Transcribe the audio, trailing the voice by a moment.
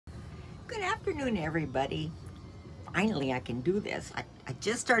Good afternoon, everybody. Finally, I can do this. I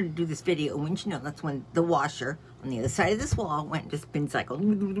just started to do this video, and wouldn't you know, that's when the washer on the other side of this wall went and just spin cycle. So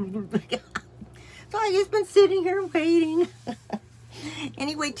I just been sitting here waiting.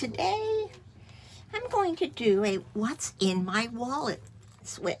 Anyway, today I'm going to do a what's in my wallet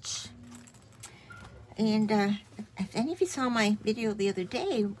switch. And if any of you saw my video the other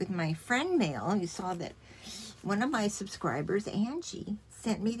day with my friend mail, you saw that one of my subscribers, Angie,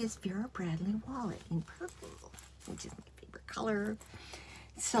 sent me this Vera Bradley wallet in purple, which is my favorite color.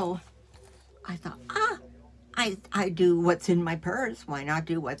 So I thought, I do what's in my purse. Why not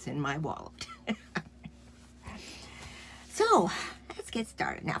do what's in my wallet? So let's get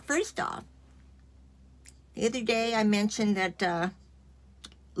started. Now, first off, the other day I mentioned that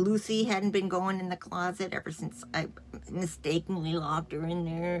Lucy hadn't been going in the closet ever since I mistakenly locked her in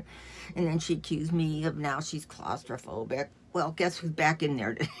there. And then she accused me of now she's claustrophobic. Well, guess who's back in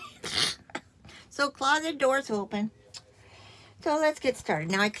there today? So closet door's open. So let's get started.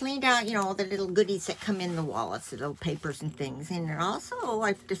 Now I cleaned out, you know, all the little goodies that come in the wallets, the little papers and things. And also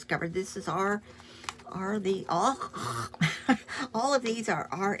I've discovered this is all of these are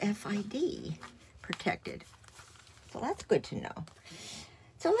RFID protected. So that's good to know.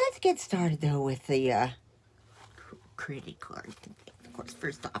 So let's get started though with the credit card. Of course,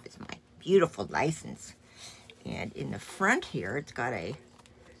 first off is my beautiful license. And in the front here, it's got a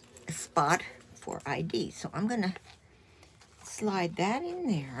spot for ID. So I'm gonna slide that in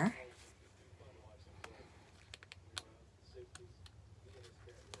there.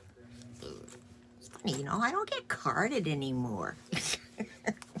 It's funny, you know, I don't get carded anymore.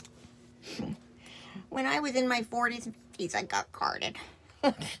 When I was in my 40s and 50s, I got carded.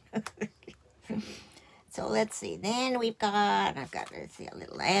 So let's see. Then I've got let's see, a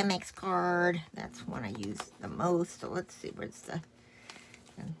little Amex card. That's one I use the most. So let's see, where's the?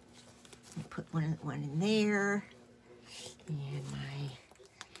 Put one in there, and my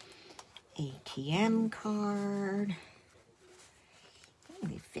ATM card. Oh,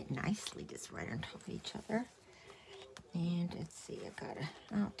 they fit nicely, just right on top of each other. And let's see, I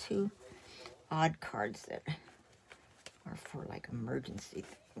got two odd cards that are for like emergency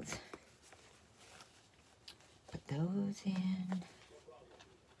things. Put those in.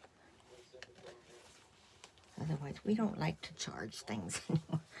 Otherwise, we don't like to charge things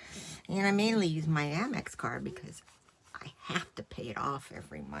anymore. And I mainly use my Amex card because I have to pay it off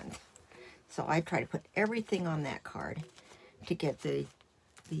every month. So I try to put everything on that card to get the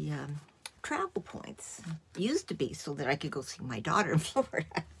travel points. It used to be so that I could go see my daughter in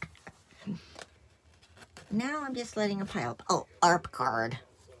Florida. Now I'm just letting it pile up. Oh, ARP card.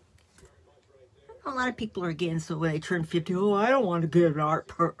 A lot of people are against, so when they turn 50, oh, I don't want to get an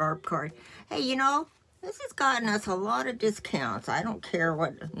ARP card. Hey, you know, this has gotten us a lot of discounts. I don't care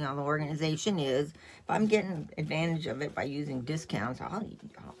what, you know, the organization is. If I'm getting advantage of it by using discounts, I'll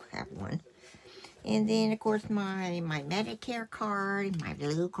have one. And then, of course, my Medicare card and my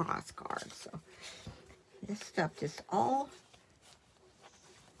Blue Cross card. So this stuff just all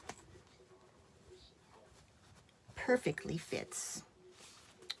perfectly fits.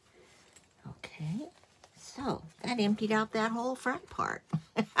 Okay, so that emptied out that whole front part.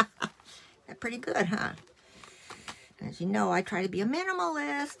 That's pretty good, huh? As you know, I try to be a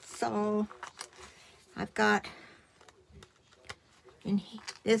minimalist, so I've got in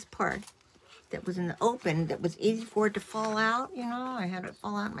this part that was in the open that was easy for it to fall out. You know, I had it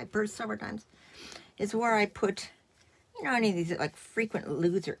fall out in my purse several times. Is where I put, you know, any of these like frequent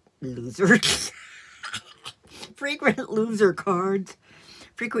losers. Frequent loser cards.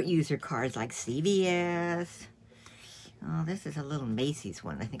 Frequent user cards like CVS. Oh, this is a little Macy's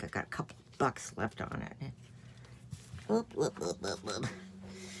one. I think I got a couple bucks left on it. Whoop, whoop, whoop, whoop, whoop.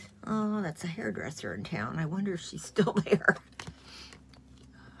 Oh, that's a hairdresser in town. I wonder if she's still there.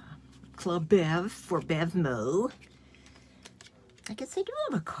 Club Bev for Bev Mo. I guess they do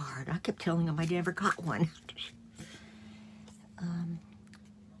have a card. I kept telling them I never got one.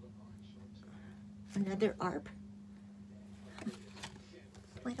 Another ARP.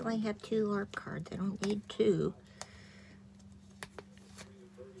 Why do I have two ARP cards? I don't need two.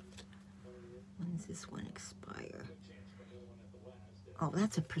 When does this one expire? Oh,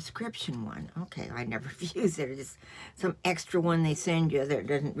 that's a prescription one. Okay, I never use it. It's just some extra one they send you that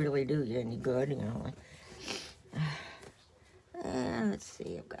doesn't really do you any good, you know. Let's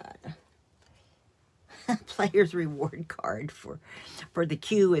see, I've got a player's reward card for the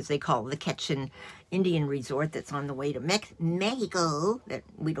Q, as they call it, the Quechan Indian resort that's on the way to Mexico that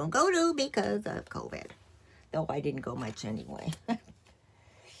we don't go to because of COVID. Though I didn't go much anyway.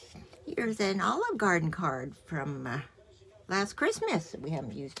 Here's an Olive Garden card from last Christmas that we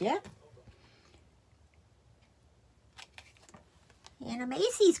haven't used yet. And a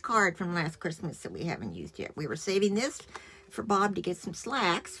Macy's card from last Christmas that we haven't used yet. We were saving this for Bob to get some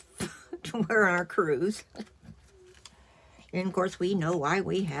slacks to wear on our cruise. And of course, we know why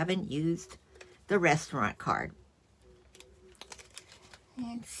we haven't used the restaurant card.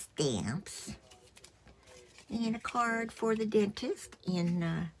 And stamps. And a card for the dentist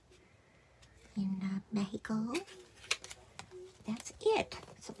in Mexico. That's it.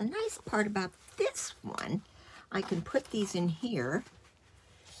 So the nice part about this one, I can put these in here.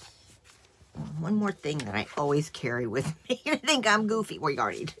 One more thing that I always carry with me. I think I'm goofy. Well, you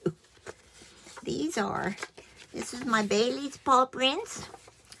already do. This is my Bailey's paw prints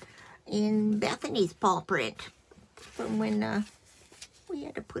and Bethany's paw print from when we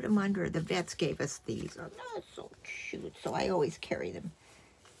had to put them under. The vets gave us these. Oh, that's so cute. So I always carry them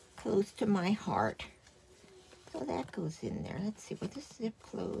close to my heart. So that goes in there. Let's see, will this zip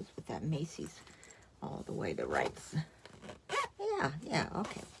close with that Macy's all the way to right? Yeah,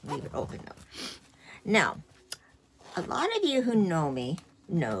 okay. Leave it open though. Now, a lot of you who know me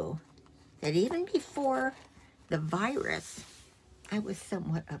know that even before the virus, I was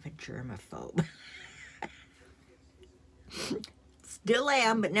somewhat of a germaphobe. Still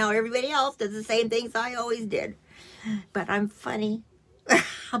am, but now everybody else does the same things I always did. But I'm funny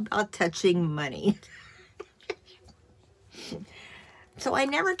about touching money. So I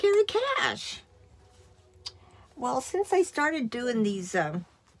never carry cash. Well, since I started doing these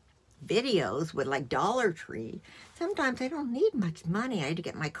videos with like Dollar Tree, sometimes I don't need much money. I had to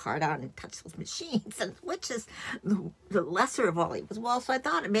get my card out and touch those machines, and which is the lesser of all evils. Well, so I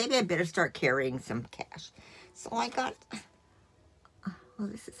thought maybe I better start carrying some cash. So I got, well,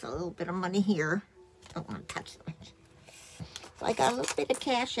 this is a little bit of money here. Don't want to touch the machine. So I got a little bit of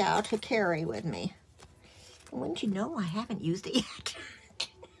cash out to carry with me. And wouldn't you know, I haven't used it yet.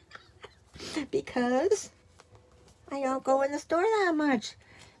 Because I don't go in the store that much.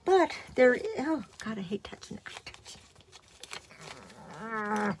 But there, oh God, I hate touching it.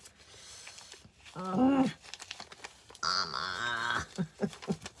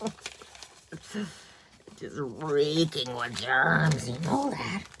 Just reeking with germs, you know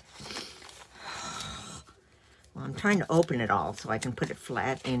that. Well, I'm trying to open it all so I can put it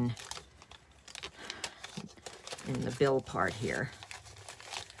flat in the bill part here.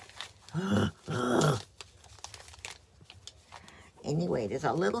 Anyway, there's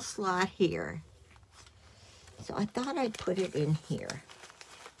a little slot here. So I thought I'd put it in here.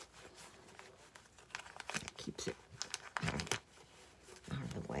 It keeps it out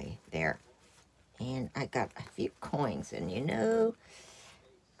of the way. There. And I got a few coins. And you know,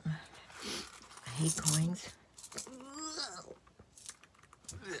 I hate coins.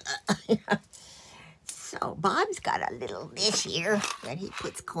 So Bob's got a little dish here that he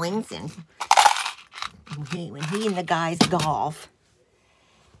puts coins in. When he and the guys golf,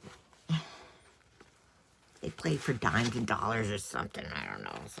 they play for dimes and dollars or something. I don't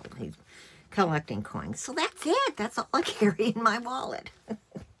know. So he's collecting coins. So that's it. That's all I carry in my wallet.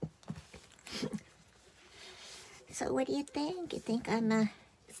 So what do you think? You think I'm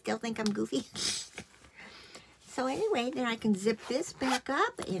still think I'm goofy? So anyway, then I can zip this back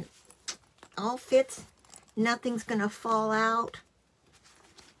up and all fits. Nothing's gonna fall out.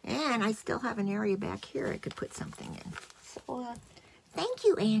 And I still have an area back here I could put something in. So, thank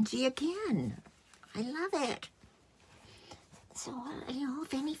you, Angie, again. I love it. So, you know,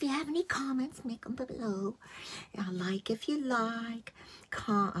 if any of you have any comments, make them below. Like if you like.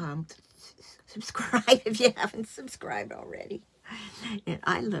 Subscribe if you haven't subscribed already. And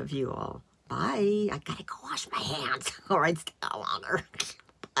I love you all. Bye. I gotta go wash my hands. Or I'd stay out longer.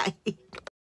 Bye.